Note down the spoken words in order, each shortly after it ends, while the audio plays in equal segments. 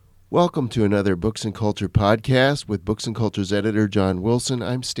Welcome to another Books and Culture podcast with Books and Culture's editor, John Wilson.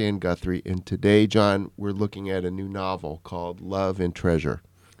 I'm Stan Guthrie, and today, John, we're looking at a new novel called Love and Treasure.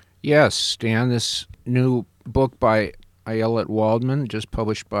 Yes, Stan, this new book by Ayelet Waldman, just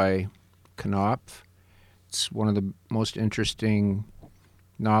published by Knopf. It's one of the most interesting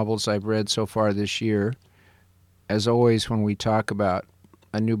novels I've read so far this year. As always, when we talk about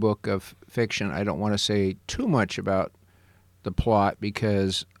a new book of fiction, I don't want to say too much about the plot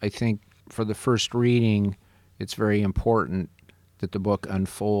because I think for the first reading, it's very important that the book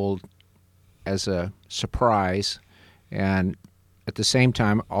unfold as a surprise. And at the same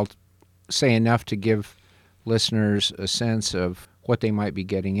time, I'll say enough to give listeners a sense of what they might be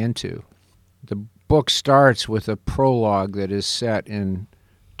getting into. The book starts with a prologue that is set in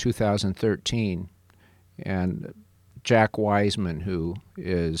 2013. And Jack Wiseman, who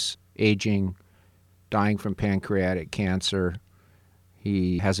is aging, dying from pancreatic cancer,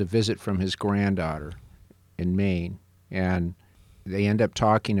 he has a visit from his granddaughter in Maine, and they end up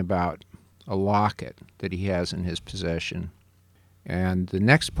talking about a locket that he has in his possession. And the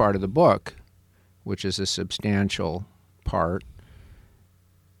next part of the book, which is a substantial part,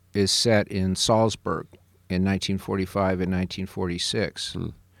 is set in Salzburg in 1945 and 1946,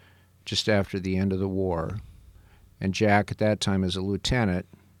 just after the end of the war. And Jack at that time is a lieutenant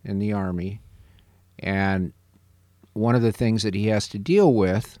in the Army, and one of the things that he has to deal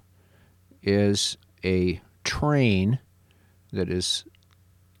with is a train that is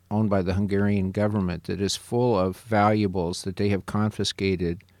owned by the Hungarian government that is full of valuables that they have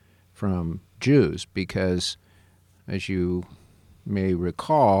confiscated from Jews because, as you may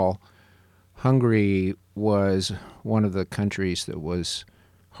recall, Hungary was one of the countries that was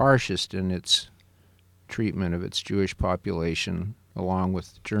harshest in its treatment of its Jewish population, along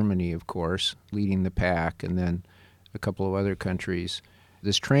with Germany, of course, leading the pack, and then a couple of other countries.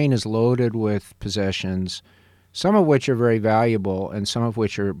 This train is loaded with possessions, some of which are very valuable and some of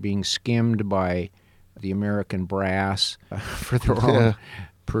which are being skimmed by the American brass for their own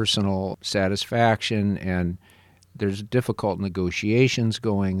personal satisfaction, and there's difficult negotiations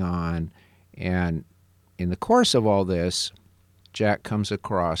going on. And in the course of all this, Jack comes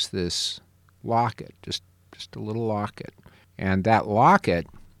across this locket, just a little locket. And that locket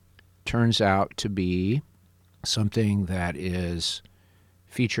turns out to be something that is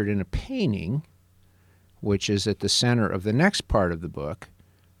featured in a painting, which is at the center of the next part of the book,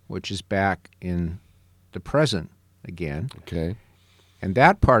 which is back in the present again. Okay. And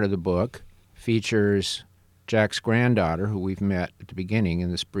that part of the book features Jack's granddaughter, who we've met at the beginning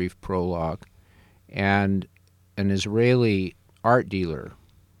in this brief prologue, and an Israeli art dealer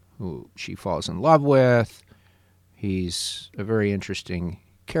who she falls in love with. He's a very interesting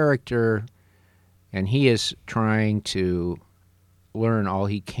character, and he is trying to learn all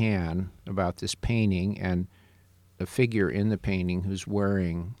he can about this painting and the figure in the painting who's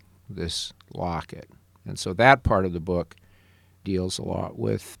wearing this locket. And so that part of the book deals a lot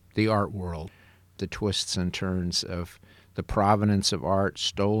with the art world, the twists and turns of the provenance of art,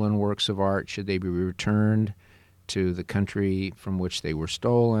 stolen works of art, should they be returned to the country from which they were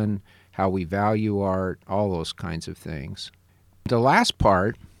stolen, how we value art, all those kinds of things. The last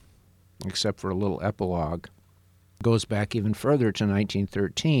part, except for a little epilogue, goes back even further to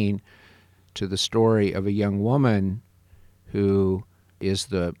 1913, to the story of a young woman who is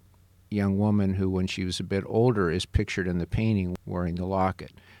the young woman who, when she was a bit older, is pictured in the painting wearing the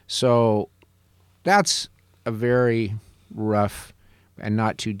locket. So that's a very rough and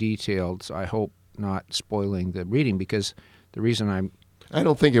not too detailed, so I hope not spoiling the reading, because the reason I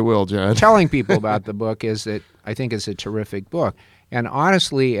don't think it will, John. telling people about the book is that I think it's a terrific book. And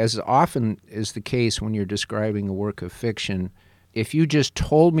honestly, as often is the case when you're describing a work of fiction, if you just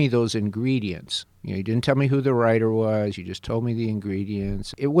told me those ingredients, you didn't tell me who the writer was, you just told me the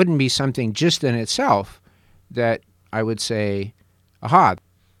ingredients, it wouldn't be something just in itself that I would say, aha,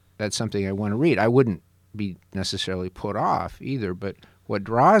 that's something I want to read. I wouldn't be necessarily put off either, but what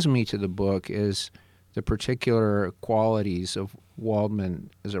draws me to the book is the particular qualities of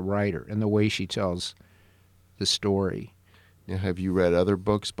Waldman as a writer and the way she tells the story. Now, have you read other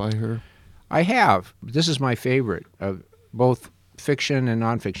books by her? I have. This is my favorite of both fiction and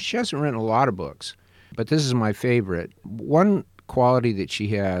nonfiction. She hasn't written a lot of books, but this is my favorite. One quality that she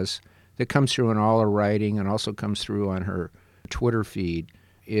has that comes through in all her writing and also comes through on her Twitter feed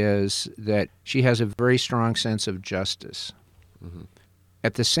is that she has a very strong sense of justice. Mm-hmm.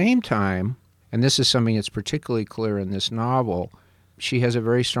 At the same time, and this is something that's particularly clear in this novel, she has a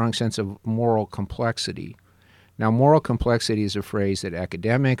very strong sense of moral complexity. Now, moral complexity is a phrase that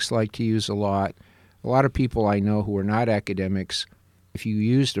academics like to use a lot. A lot of people I know who are not academics if you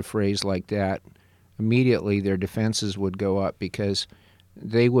used a phrase like that, immediately their defenses would go up because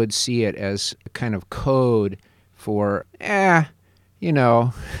they would see it as a kind of code for,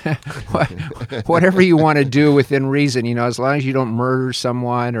 whatever you want to do within reason, as long as you don't murder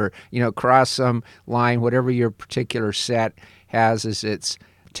someone or, cross some line, whatever your particular set has as its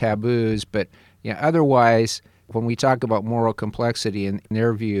taboos. But otherwise, when we talk about moral complexity, in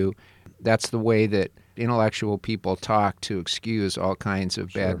their view, that's the way that intellectual people talk to excuse all kinds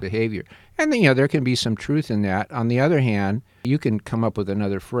of bad behavior. And there can be some truth in that. On the other hand, you can come up with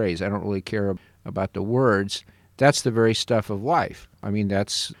another phrase. I don't really care about the words. That's the very stuff of life. I mean,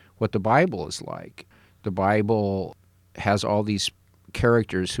 that's what the Bible is like. The Bible has all these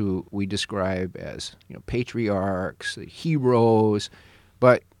characters who we describe as, patriarchs, heroes,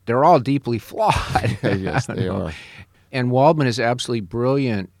 but they're all deeply flawed. Yes, they are. And Waldman is absolutely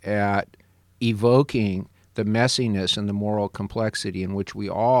brilliant at evoking the messiness and the moral complexity in which we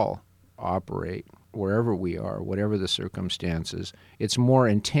all operate, wherever we are, whatever the circumstances. It's more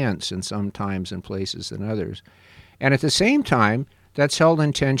intense in some times and places than others. And at the same time, that's held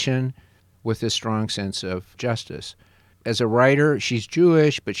in tension with this strong sense of justice. As a writer, she's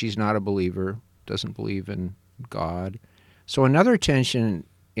Jewish, but she's not a believer, doesn't believe in God. So another tension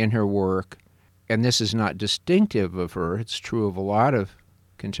in her work, and this is not distinctive of her, it's true of a lot of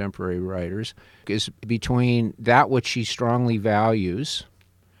contemporary writers, is between that which she strongly values.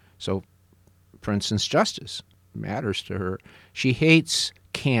 So, for instance, justice matters to her. She hates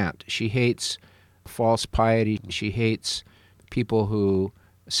cant. She hates false piety. She hates people who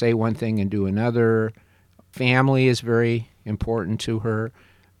say one thing and do another. Family is very important to her.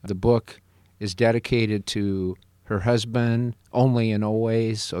 The book is dedicated to her husband only and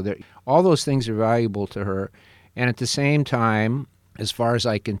always. So all those things are valuable to her. And at the same time, as far as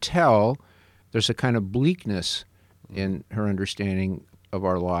I can tell, there's a kind of bleakness in her understanding of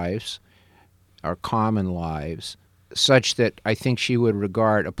our lives, our common lives, such that I think she would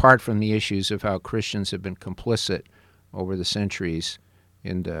regard, apart from the issues of how Christians have been complicit over the centuries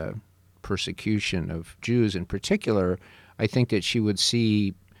in the persecution of Jews in particular, I think that she would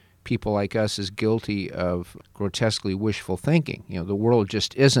see people like us as guilty of grotesquely wishful thinking. The world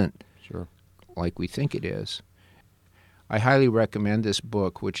just isn't like we think it is. I highly recommend this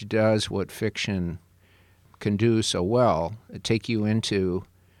book, which does what fiction can do so well, take you into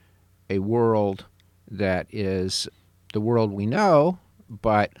a world that is the world we know,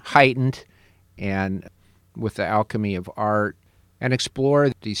 but heightened and with the alchemy of art, and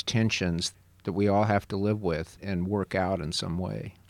explore these tensions that we all have to live with and work out in some way.